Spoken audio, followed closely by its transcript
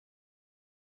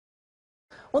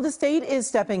Well, the state is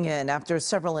stepping in after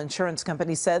several insurance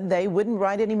companies said they wouldn't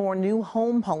write any more new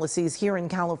home policies here in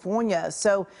California.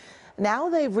 So now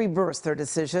they've reversed their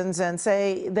decisions and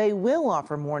say they will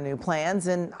offer more new plans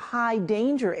in high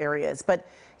danger areas. But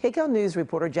KCAL News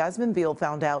reporter Jasmine Veal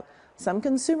found out some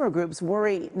consumer groups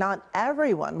worry not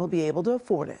everyone will be able to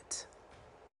afford it.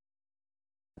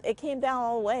 It came down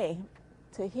all the way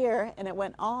to here and it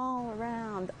went all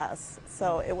around us,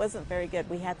 so it wasn't very good.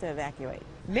 We had to evacuate.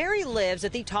 Mary lives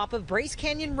at the top of Brace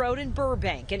Canyon Road in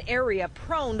Burbank, an area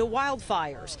prone to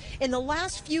wildfires. In the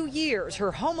last few years,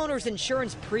 her homeowner's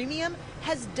insurance premium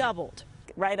has doubled.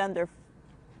 Right under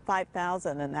 $5,000,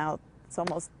 and now it's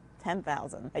almost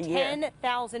 $10,000 a year.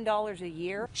 $10,000 a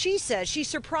year. She says she's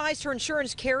surprised her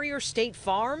insurance carrier, State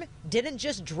Farm, didn't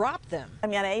just drop them. I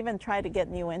mean, I even tried to get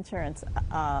new insurance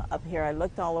up here. I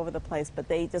looked all over the place, but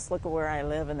they just look at where I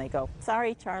live and they go,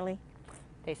 "Sorry, Charlie."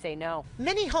 They say no.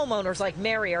 Many homeowners like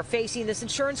Mary are facing this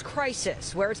insurance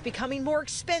crisis where it's becoming more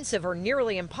expensive or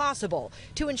nearly impossible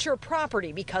to insure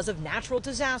property because of natural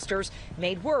disasters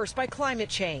made worse by climate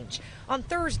change. On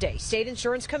Thursday, State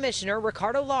Insurance Commissioner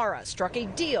Ricardo Lara struck a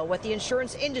deal with the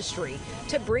insurance industry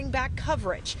to bring back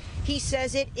coverage. He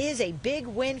says it is a big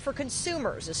win for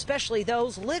consumers, especially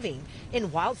those living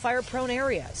in wildfire-prone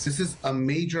areas. This is a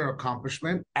major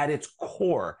accomplishment. At its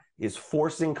core is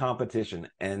forcing competition,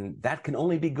 and that can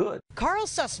only be good. Carl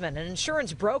Sussman, an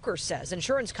insurance broker, says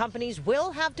insurance companies will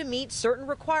have to meet certain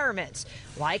requirements,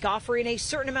 like offering a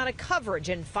certain amount of coverage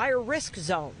in fire risk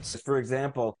zones. For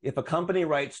example, if a company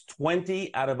writes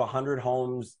 20 out of 100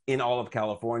 homes in all of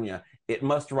California, it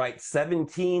must write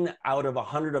 17 out of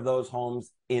 100 of those homes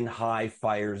in high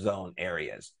fire zone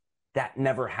areas. That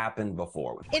never happened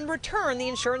before. In return, the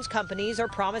insurance companies are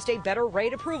promised a better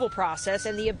rate approval process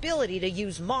and the ability to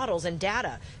use models and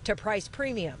data to price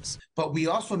premiums. But we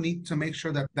also need to make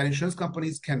sure that insurance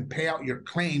companies can pay out your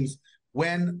claims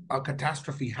when a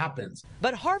catastrophe happens.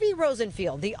 But Harvey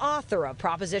Rosenfield, the author of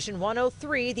Proposition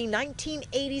 103, the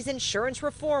 1980s insurance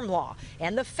reform law,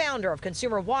 and the founder of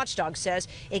Consumer Watchdog, says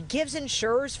it gives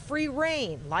insurers free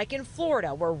rein, like in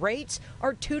Florida, where rates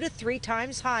are 2 to 3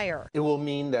 times higher. It will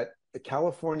mean that the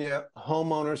California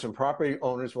homeowners and property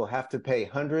owners will have to pay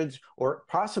hundreds or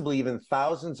possibly even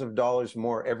thousands of dollars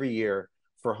more every year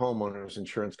for homeowners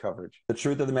insurance coverage. The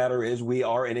truth of the matter is we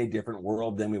are in a different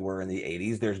world than we were in the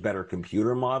 80s. There's better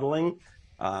computer modeling.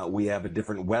 We have a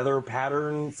different weather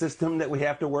pattern system that we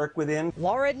have to work within.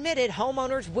 Laura admitted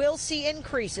homeowners will see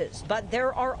increases, but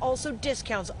there are also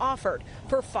discounts offered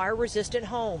for fire-resistant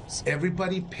homes.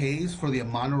 Everybody pays for the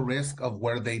amount of risk of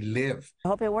where they live. I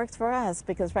hope it works for us,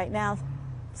 because right now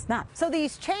it's not. So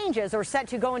these changes are set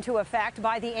to go into effect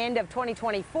by the end of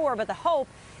 2024, but the hope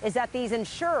is that these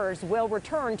insurers will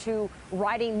return to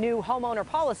writing new homeowner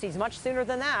policies much sooner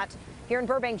than that. Here in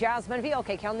Burbank, Jasmine Veal,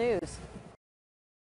 KCAL News.